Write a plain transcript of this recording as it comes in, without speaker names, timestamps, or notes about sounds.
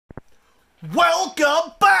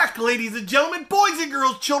Welcome back, ladies and gentlemen, boys and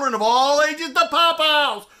girls, children of all ages, to Papa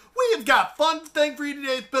House. We have got fun thing for you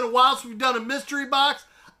today. It's been a while since we've done a mystery box.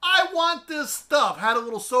 I Want Thiz Stuff had a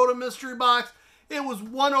little soda mystery box. It was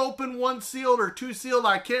one open, one sealed, or two sealed.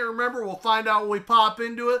 I can't remember. We'll find out when we pop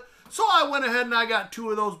into it. So I went ahead and I got two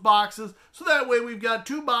of those boxes. So that way we've got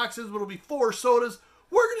two boxes, but it'll be 4 sodas.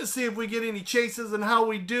 We're going to see if we get any chases and how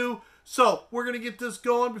we do. So we're going to get this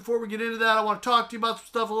going. Before we get into that, I want to talk to you about some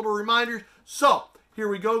stuff, a little reminders. So here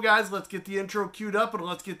we go, guys. Let's get the intro queued up and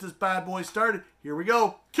let's get this bad boy started. Here we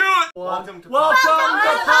go. Cue it. Welcome to Pop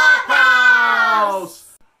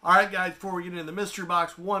House. All right, guys, before we get into the mystery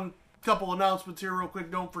box, couple announcements here real quick.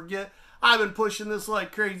 Don't forget, I've been pushing this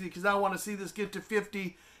like crazy because I want to see this get to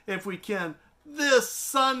 50 if we can this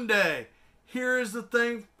Sunday. Here is the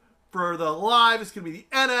thing for the live. It's going to be the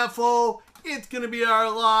NFO. It's going to be our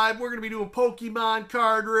live. We're going to be doing Pokemon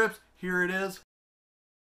card rips. Here it is.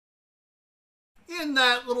 In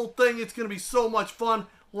that little thing, it's going to be so much fun.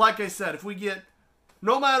 Like I said, if we get,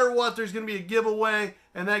 no matter what, there's going to be a giveaway.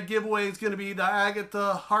 And that giveaway is going to be the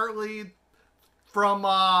Agatha Hartley from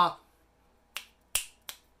WandaVision.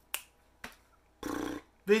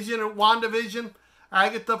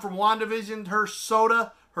 Agatha from WandaVision, her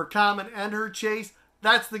soda, her common, and her chase.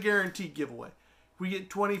 That's the guaranteed giveaway. We get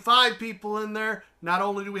 25 people in there. Not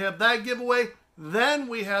only do we have that giveaway, then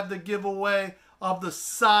we have the giveaway of the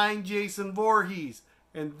signed Jason Voorhees.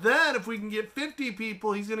 And then if we can get 50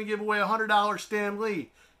 people, he's going to give away a $100 Stan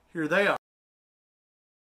Lee. Here they are.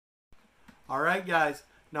 All right, guys.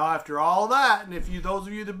 Now after all that, and if those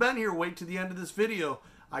of you that have been here, wait to the end of this video,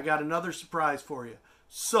 I got another surprise for you.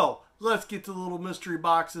 So let's get to the little mystery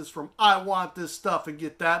boxes from I Want Thiz Stuff and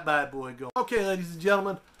get that bad boy going. Okay, ladies and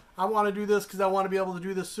gentlemen, I want to do this because I want to be able to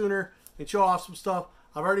do this sooner and show off some stuff.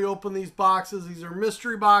 I've already opened these boxes. These are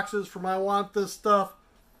mystery boxes from I Want Thiz Stuff.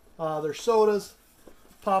 They're sodas.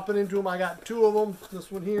 Popping into them. I got 2 of them.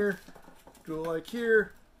 This one here. Do it like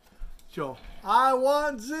here. So, I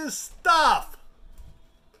Want Thiz Stuff.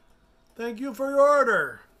 Thank you for your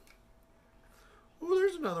order. Ooh,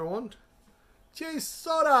 there's another one. Chase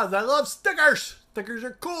sodas. I love stickers. Stickers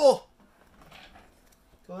are cool.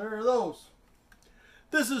 So there are those.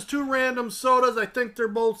 This is 2 random sodas. I think they're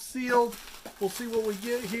both sealed. We'll see what we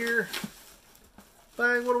get here.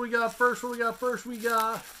 Bang, what do we got first? What do we got first? We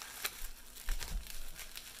got...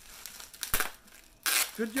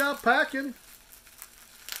 Good job packing.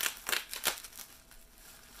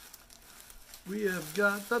 We have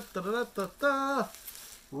got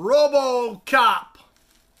RoboCop.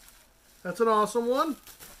 That's an awesome one.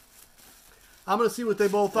 I'm going to see what they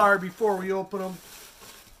both are before we open them.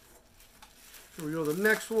 Here we go, the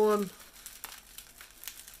next one.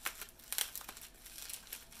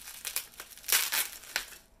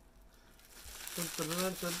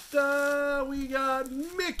 We got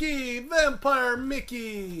Mickey, Vampire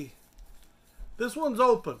Mickey. This one's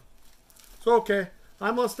open. So, okay.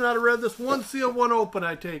 I must not have read this. One sealed, one open,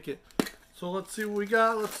 I take it. So, let's see what we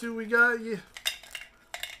got. Let's see what we got. Yeah.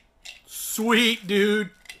 Sweet, dude.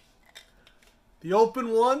 The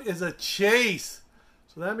open one is a chase.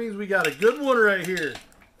 So, that means we got a good one right here.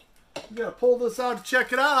 We got to pull this out to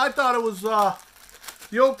check it out. I thought it was,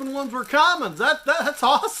 the open ones were commons. That's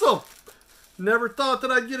awesome. Never thought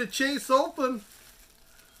that I'd get a chase open.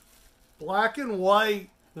 Black and white.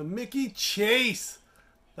 The Mickey Chase.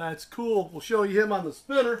 That's cool. We'll show you him on the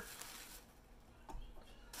spinner.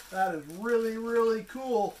 That is really, really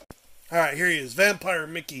cool. Alright, here he is. Vampire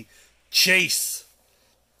Mickey Chase.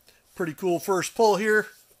 Pretty cool first pull here.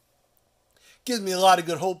 Gives me a lot of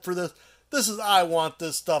good hope for this. This is I Want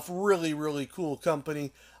Thiz Stuff. Really, really cool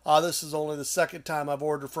company. This is only the 2nd time I've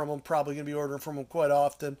ordered from them. Probably going to be ordering from them quite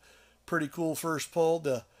often. Pretty cool first pull.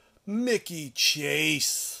 The Mickey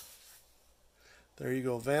Chase. There you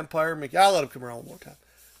go. Vampire Mickey. I'll let him come around one more time.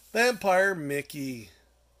 Vampire Mickey.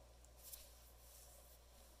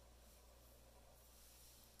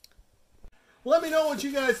 Let me know what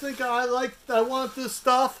you guys think. I Want Thiz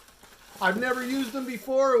Stuff. I've never used them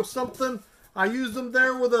before. It was something... I used them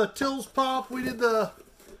there with a Tills Pop. We did the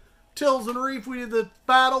Tills and Reef. We did the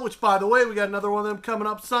battle, which, by the way, we got another one of them coming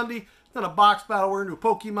up Sunday. Then a box battle. We're going to do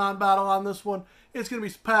a Pokemon battle on this one. It's going to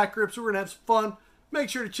be some pack rips. So we're going to have some fun. Make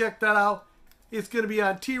sure to check that out. It's going to be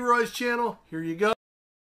on T-Roy's channel. Here you go.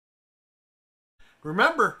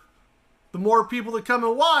 Remember, the more people that come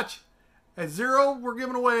and watch, at 0, we're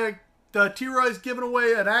giving away, T-Roy's giving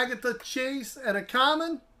away an Agatha Chase and a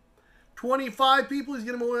common. 25 people, he's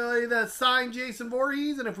giving away that signed Jason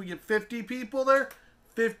Voorhees. And if we get 50 people there,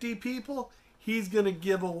 50 people, he's going to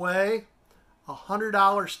give away a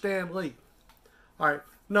 $100 Stan Lee. All right,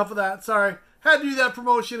 enough of that. Sorry. Had to do that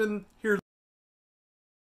promotion, and here's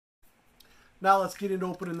Now let's get into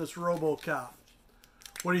opening this RoboCop.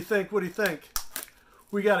 What do you think? What do you think?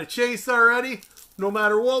 We got a chase already. No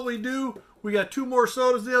matter what we do, we got 2 more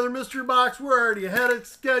sodas in the other mystery box. We're already ahead of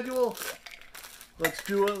schedule. Let's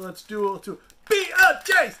do it. Let's do it. Let's do it. Be a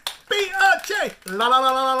chase! Be a chase! La la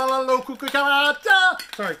la la la la la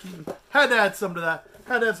cucaracha! Sorry, Keaton. Had to add some to that.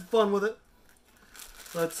 Had to have some fun with it.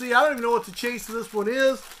 Let's see. I don't even know what the chase of this one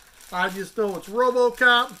is. I just know it's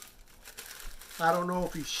RoboCop. I don't know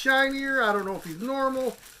if he's shinier. I don't know if he's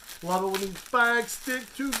normal. Love it when these bags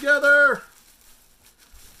stick together.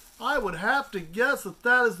 I would have to guess that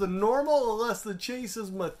that is the normal unless the chase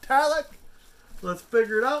is metallic. Let's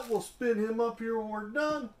figure it out. We'll spin him up here when we're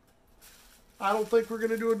done. I don't think we're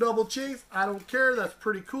going to do a double chase. I don't care. That's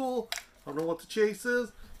pretty cool. I don't know what the chase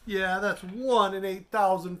is. Yeah, that's 1 in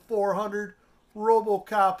 8,400.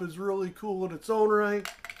 RoboCop is really cool in its own right.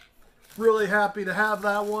 Really happy to have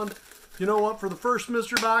that one. You know what? For the first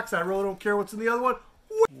mystery box, I really don't care what's in the other one.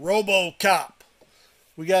 RoboCop.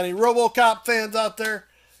 We got any RoboCop fans out there?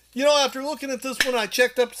 You know, after looking at this one, I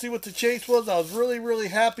checked up to see what the chase was. I was really, really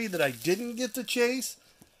happy that I didn't get the chase.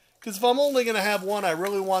 Because if I'm only going to have one, I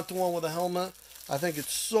really want the one with a helmet. I think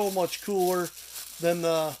it's so much cooler than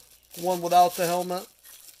the one without the helmet.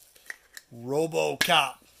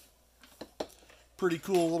 RoboCop. Pretty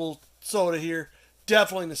cool little soda here.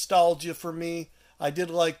 Definitely nostalgia for me. I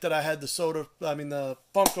did like that I had the the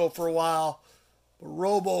Funko for a while.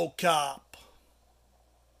 RoboCop.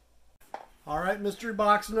 Alright, mystery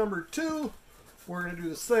box number 2. We're going to do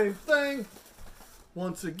the same thing.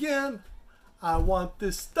 Once again, I want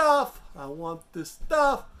this stuff. I want this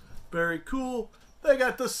stuff. Very cool. They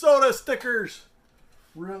got the soda stickers.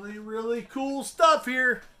 Really, really cool stuff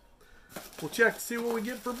here. We'll check to see what we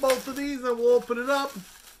get for both of these, and we'll open it up.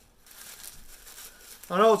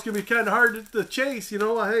 I know it's going to be kind of hard to chase, you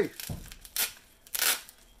know. Hey.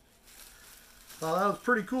 Well, that was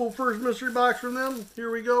pretty cool first mystery box from them.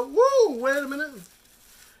 Here we go. Woo! Wait a minute.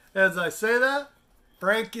 As I say that,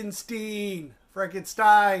 Frankenstein.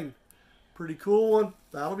 Pretty cool one.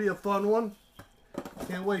 That'll be a fun one.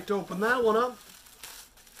 Can't wait to open that one up.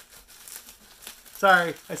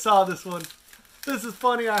 Sorry, I saw this one. This is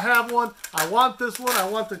funny. I have one. I want this one. I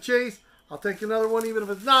want the chase. I'll take another one even if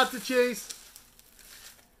it's not the chase.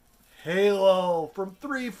 Halo from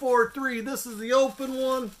 343. This is the open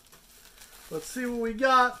one. Let's see what we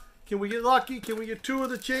got. Can we get lucky? Can we get 2 of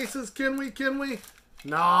the chases? Can we? Can we?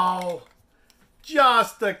 No.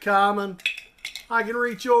 Just a common. I can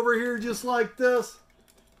reach over here just like this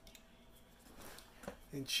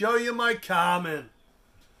and show you my common.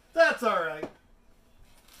 That's alright.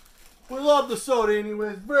 We love the soda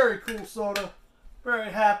anyways. Very cool soda.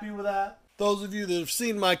 Very happy with that. Those of you that have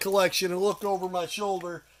seen my collection and look over my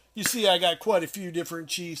shoulder, you see I got quite a few different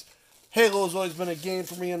cheese. Halo's always been a game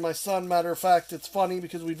for me and my son. Matter of fact, it's funny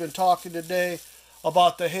because we've been talking today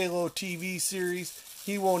about the Halo TV series.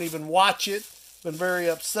 He won't even watch it. Been very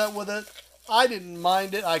upset with it. I didn't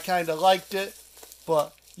mind it. I kind of liked it.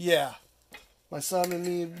 But, yeah. My son and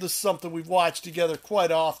me, this is something we've watched together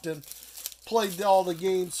quite often. Played all the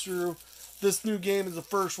games through. This new game is the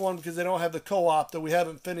first one because they don't have the co-op that we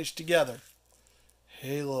haven't finished together.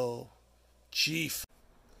 Halo. Chief.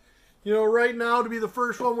 You know, right now, to be the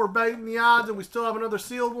first one, we're biting the odds, and we still have another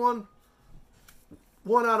sealed one.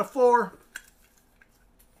 1 out of 4.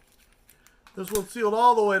 This one's sealed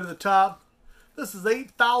all the way to the top. This is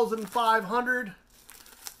 8,500.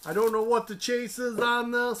 I don't know what the chase is on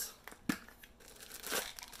this.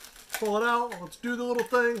 Pull it out. Let's do the little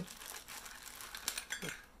thing.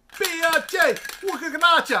 B-A-J!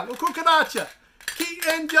 Cucaracha! Keaton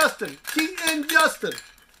and Justin.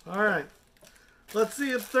 All right. Let's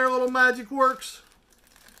see if their little magic works.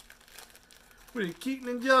 We Keaton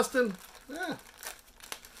and Justin. Yeah.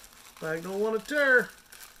 Bag don't want to tear.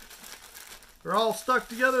 They're all stuck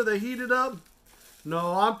together. They heated up.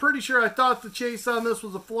 No, I'm pretty sure I thought the chase on this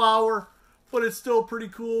was a flower, but it's still pretty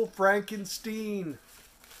cool. Frankenstein.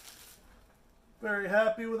 Very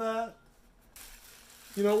happy with that.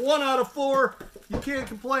 You know, 1 out of 4. You can't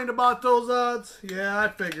complain about those odds. Yeah, I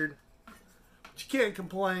figured. But you can't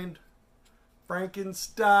complain.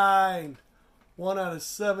 Frankenstein. 1 out of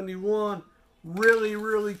 71. Really,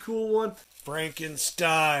 really cool one.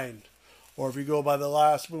 Frankenstein. Or if you go by the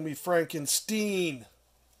last movie, Frankenstein.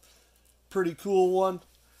 Pretty cool one.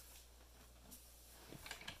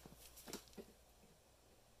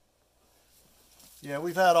 Yeah,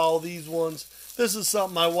 we've had all these ones. This is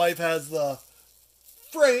something my wife has, the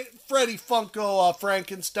Freddy Funko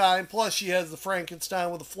Frankenstein. Plus she has the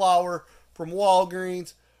Frankenstein with the flower from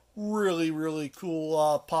Walgreens. Really, really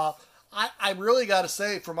cool pop. I really got to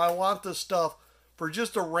say, from I Want This Stuff, for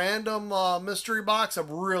just a random mystery box, I'm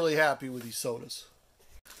really happy with these sodas.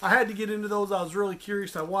 I had to get into those. I was really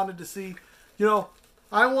curious. I wanted to see, you know,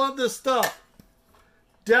 I Want Thiz Stuff.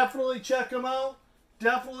 Definitely check them out.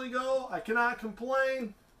 Definitely go. I cannot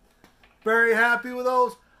complain. Very happy with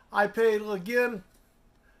those. I paid, again,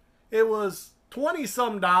 it was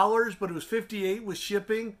 $20-some, but it was $58 with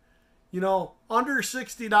shipping. You know, under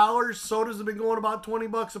 $60. Sodas have been going about 20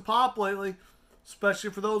 bucks a pop lately, especially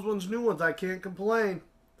for those ones, new ones. I can't complain.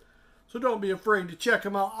 So don't be afraid to check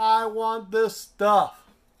them out. I Want Thiz Stuff.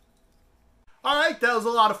 All right, that was a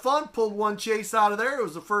lot of fun. Pulled one chase out of there. It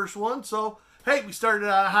was the first one. So, hey, we started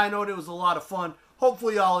on a high note. It was a lot of fun.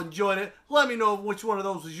 Hopefully y'all enjoyed it. Let me know which one of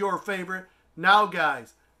those was your favorite. Now,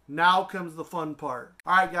 guys, now comes the fun part.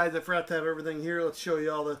 All right, guys, I forgot to have everything here. Let's show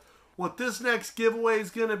you all what this next giveaway is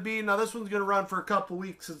going to be. Now, this one's going to run for a couple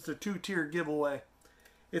weeks. It's a 2-tier giveaway.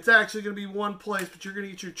 It's actually going to be one place, but you're going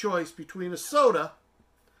to get your choice between a soda.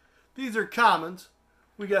 These are commons.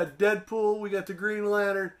 We got Deadpool, we got the Green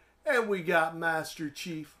Lantern, and we got Master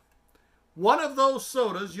Chief. One of those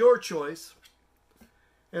sodas, your choice.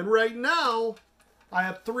 And right now, I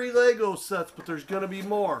have 3 Lego sets, but there's going to be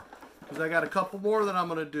more, because I got a couple more that I'm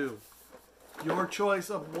going to do. Your choice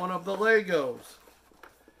of one of the Legos.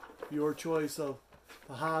 Your choice of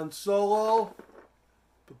the Han Solo,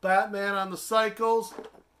 the Batman on the cycles,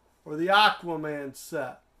 or the Aquaman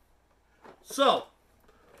set. So,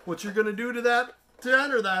 what you're going to do to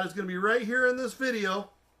enter that is going to be right here in this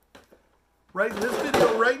video. Right in this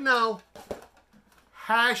video right now.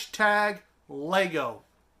 Hashtag Lego.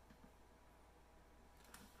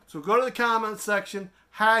 So go to the comments section.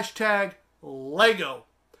 Hashtag Lego.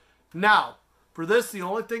 Now, for this, the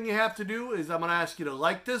only thing you have to do is I'm going to ask you to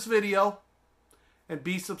like this video and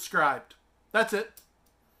be subscribed. That's it.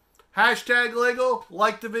 Hashtag Lego.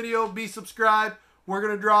 Like the video. Be subscribed. We're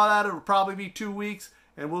going to draw that. It'll probably be 2 weeks,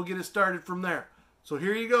 and we'll get it started from there. So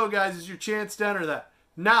here you go, guys. Is your chance to enter that.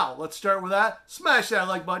 Now, let's start with that. Smash that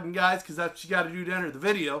like button, guys, because that's what you got to do to enter the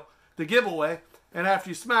video, the giveaway. And after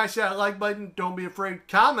you smash that like button, don't be afraid.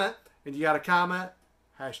 Comment. And you got to comment.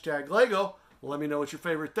 Hashtag Lego. Let me know what your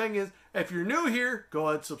favorite thing is. If you're new here, go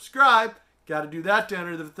ahead and subscribe. Got to do that to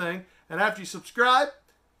enter the thing. And after you subscribe,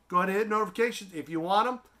 go ahead and hit notifications. If you want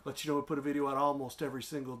them, let you know we put a video out almost every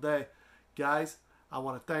single day. Guys, I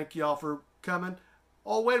want to thank y'all for coming.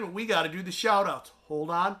 Oh, wait a minute. We got to do the shout-outs. Hold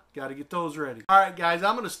on. Got to get those ready. All right, guys.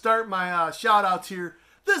 I'm going to start my shout-outs here.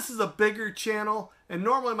 This is a bigger channel, and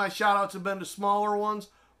normally my shout-outs have been to smaller ones,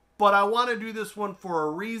 but I want to do this one for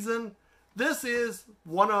a reason. This is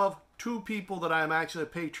one of 2 people that I am actually a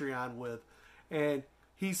Patreon with, and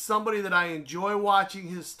he's somebody that I enjoy watching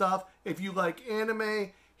his stuff. If you like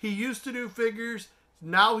anime, he used to do figures.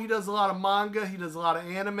 Now he does a lot of manga. He does a lot of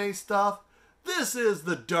anime stuff. This is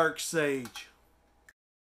the Dark Sage.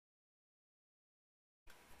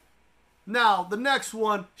 Now, the next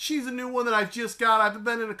one, she's a new one that I've just got. I've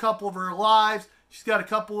been in a couple of her lives. She's got a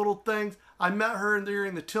couple little things. I met her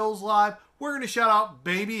during the Tills live. We're going to shout out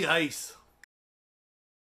Baby Ice.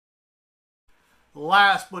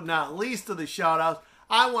 Last but not least of the shout outs,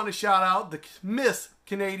 I want to shout out the Miss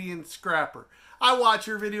Canadian Scrapper. I watch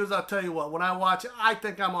her videos. I'll tell you what, when I watch it, I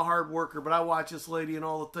think I'm a hard worker, but I watch this lady and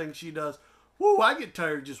all the things she does. Woo, I get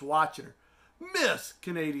tired just watching her. Miss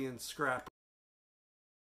Canadian Scrapper.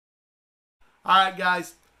 Alright,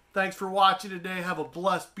 guys. Thanks for watching today. Have a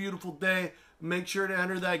blessed, beautiful day. Make sure to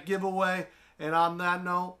enter that giveaway. And on that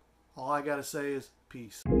note, all I got to say is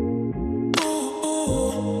peace.